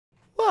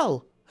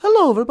Well,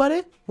 hello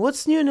everybody!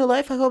 What's new in your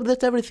life? I hope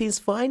that everything's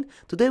fine.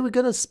 Today we're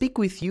gonna speak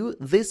with you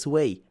this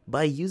way,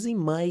 by using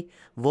my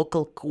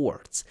vocal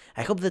cords.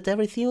 I hope that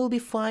everything will be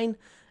fine,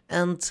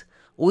 and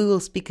we will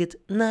speak it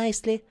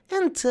nicely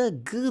and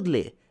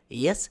goodly.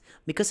 Yes,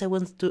 because I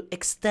want to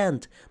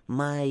extend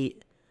my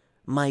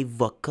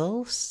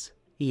vocals,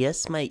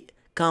 yes, my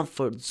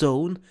comfort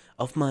zone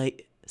of my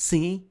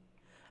singing,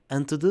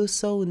 and to do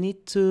so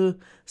need to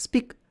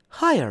speak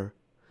higher.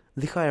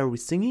 The higher we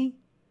singing,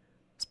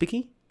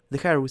 the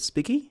higher we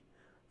speaking,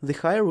 the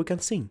higher we can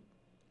sing.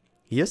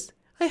 Yes?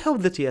 I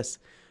hope that yes.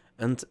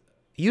 And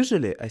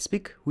usually I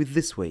speak with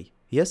this way.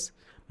 Yes?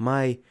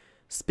 My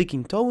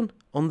speaking tone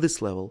on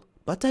this level.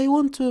 But I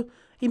want to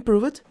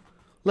improve it.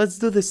 Let's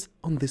do this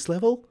on this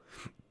level.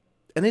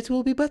 And it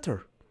will be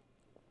better.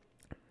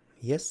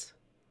 Yes?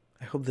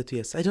 I hope that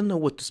yes. I don't know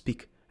what to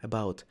speak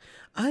about.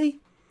 I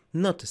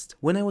noticed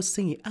when I was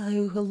singing,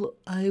 I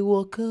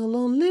walk a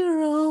lonely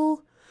road.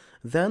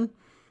 Then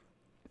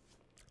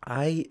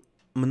I'm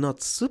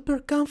not super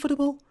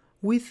comfortable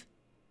with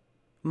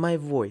my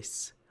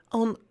voice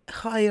on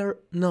higher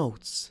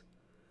notes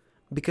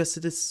because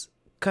it is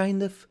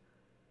kind of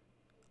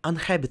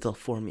unhabitual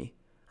for me.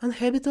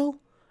 Unhabitual,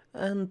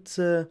 and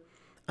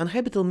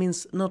unhabitual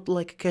means not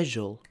like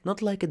casual,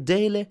 not like a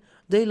daily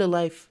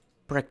life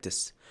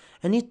practice.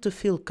 I need to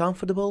feel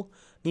comfortable,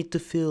 need to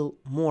feel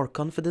more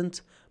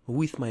confident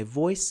with my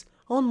voice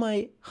on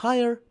my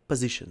higher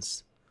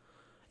positions.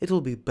 It will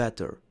be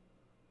better.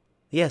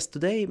 Yes,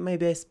 today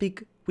maybe I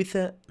speak with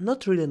a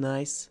not really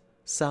nice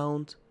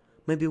sound,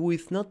 maybe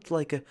with not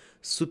like a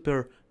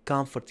super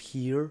comfort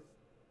here,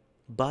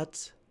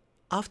 but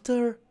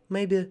after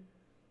maybe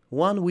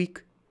 1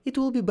 week it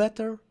will be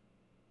better.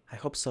 I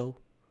hope so.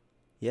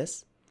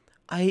 Yes,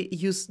 I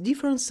use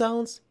different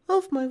sounds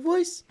of my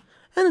voice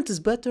and it is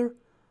better.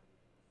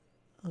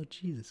 Oh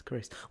Jesus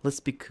Christ, let's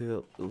speak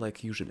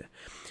like usually.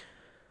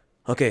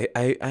 Okay,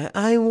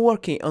 I'm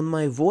working on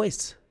my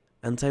voice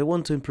and I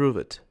want to improve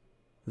it.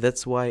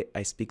 That's why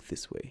I speak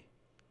this way.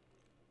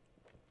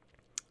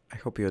 I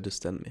hope you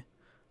understand me.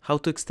 How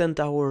to extend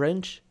our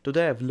range?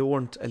 Today I've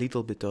learned a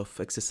little bit of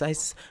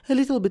exercises.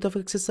 We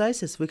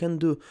can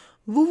do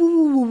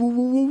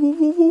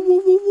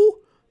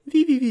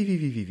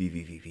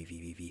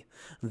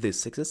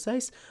this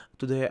exercise.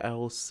 Today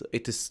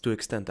it is to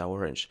extend our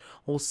range.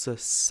 Also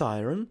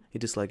siren,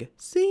 it is like a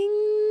sing.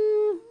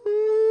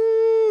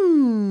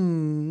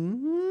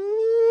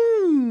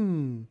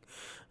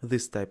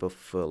 This type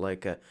of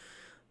like a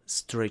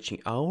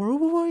stretching our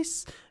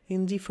voice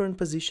in different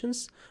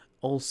positions.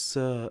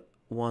 Also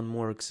one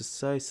more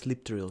exercise,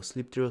 sleep drills.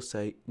 Sleep drills,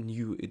 I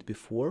knew it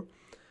before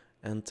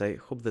and I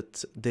hope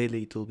that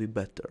daily it will be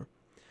better,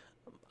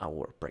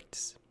 our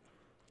practice.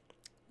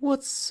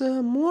 What's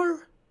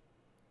more,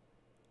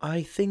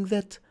 I think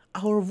that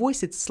our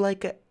voice, it's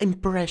like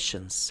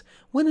impressions.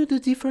 When we do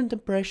different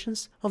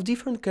impressions of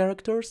different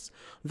characters,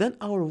 then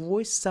our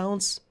voice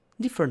sounds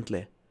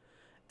differently.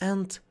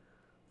 And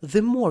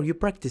the more you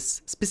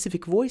practice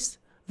specific voice,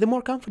 the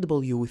more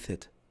comfortable you with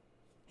it.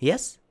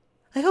 Yes?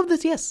 I hope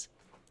that yes.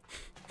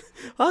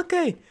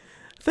 Okay,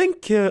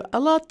 thank you a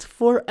lot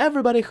for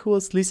everybody who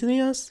was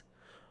listening us.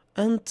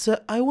 And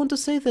I want to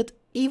say that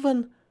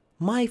even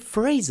my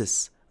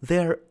phrases,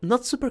 they're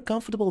not super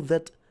comfortable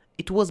that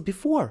it was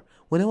before,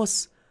 when I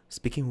was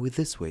speaking with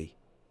this way.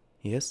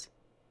 Yes?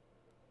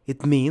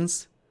 It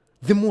means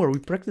the more we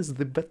practice,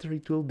 the better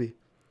it will be.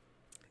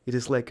 It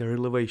is like a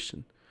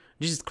revelation.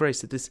 Jesus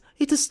Christ, it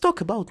is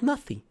talk about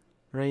nothing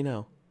right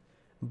now.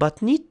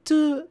 But need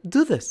to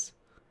do this.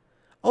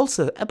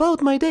 Also,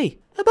 about my day.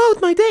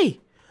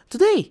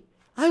 Today,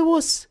 I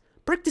was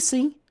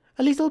practicing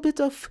a little bit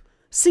of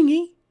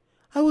singing.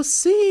 I was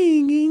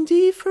singing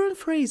different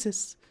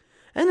phrases.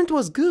 And it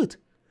was good.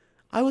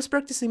 I was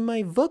practicing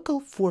my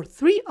vocal for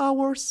 3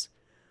 hours,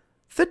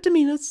 30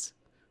 minutes.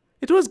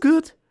 It was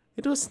good.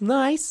 It was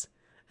nice.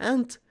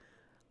 And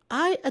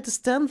I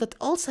understand that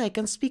also I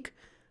can speak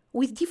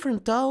with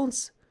different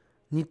tones.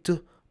 Need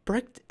to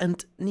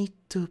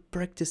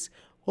practice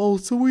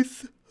also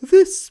with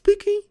this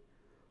speaking,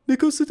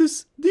 because it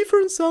is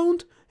different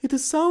sound. It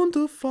is sound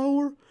of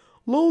our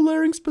low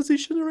larynx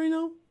position right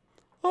now.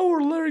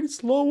 Our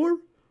larynx lower.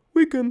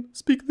 We can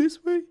speak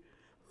this way.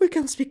 We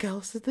can speak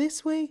also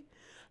this way.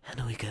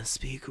 And we can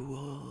speak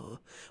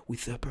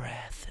with a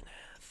breath in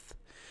it.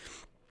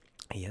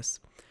 Yes.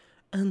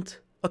 And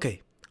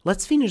okay,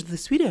 let's finish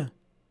this video.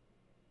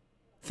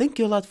 Thank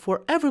you a lot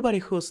for everybody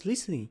who's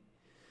listening.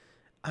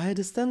 I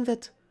understand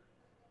that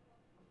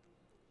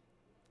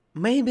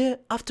maybe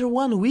after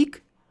 1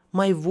 week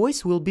my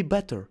voice will be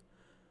better.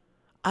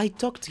 I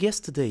talked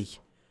yesterday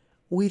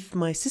with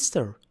my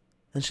sister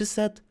and she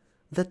said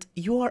that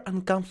you are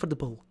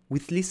uncomfortable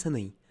with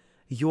listening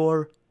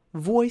your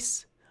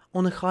voice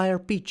on a higher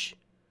pitch.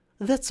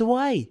 That's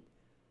why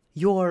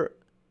you're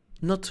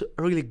not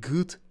really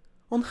good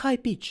on high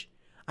pitch.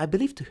 I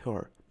believe to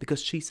her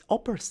because she's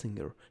opera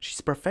singer. She's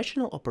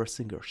professional opera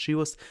singer. She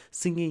was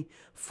singing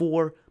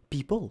for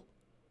people,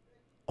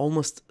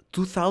 almost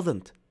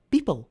 2,000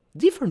 people,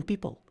 different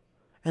people.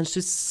 and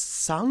she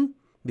sung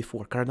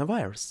before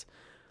coronavirus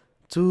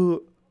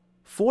to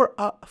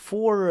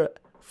 400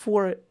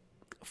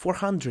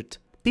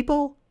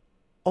 people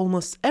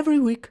almost every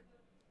week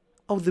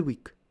of the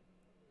week,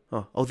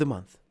 of the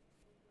month,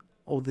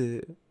 of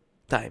the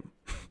time.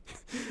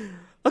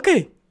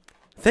 Okay,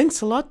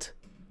 thanks a lot.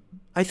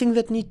 I think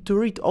that need to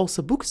read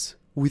also books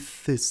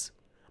with this,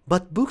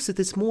 but books it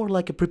is more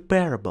like a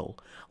preparable.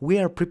 We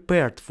are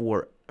prepared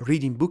for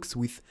reading books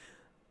with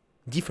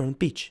different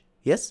pitch,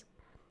 yes?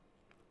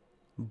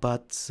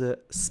 But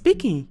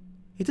speaking,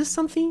 it is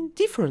something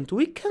different.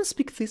 We can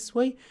speak this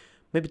way.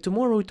 Maybe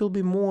tomorrow it will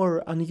be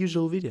more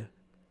unusual video.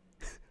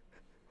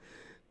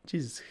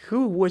 Jesus,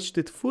 who watched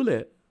it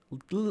fully?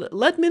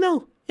 Let me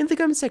know in the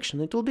comment section.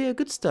 It will be a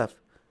good stuff.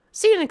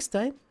 See you next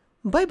time.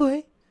 Bye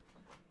bye.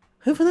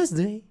 Have a nice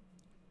day.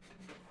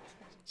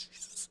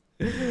 Jesus.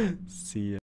 See ya.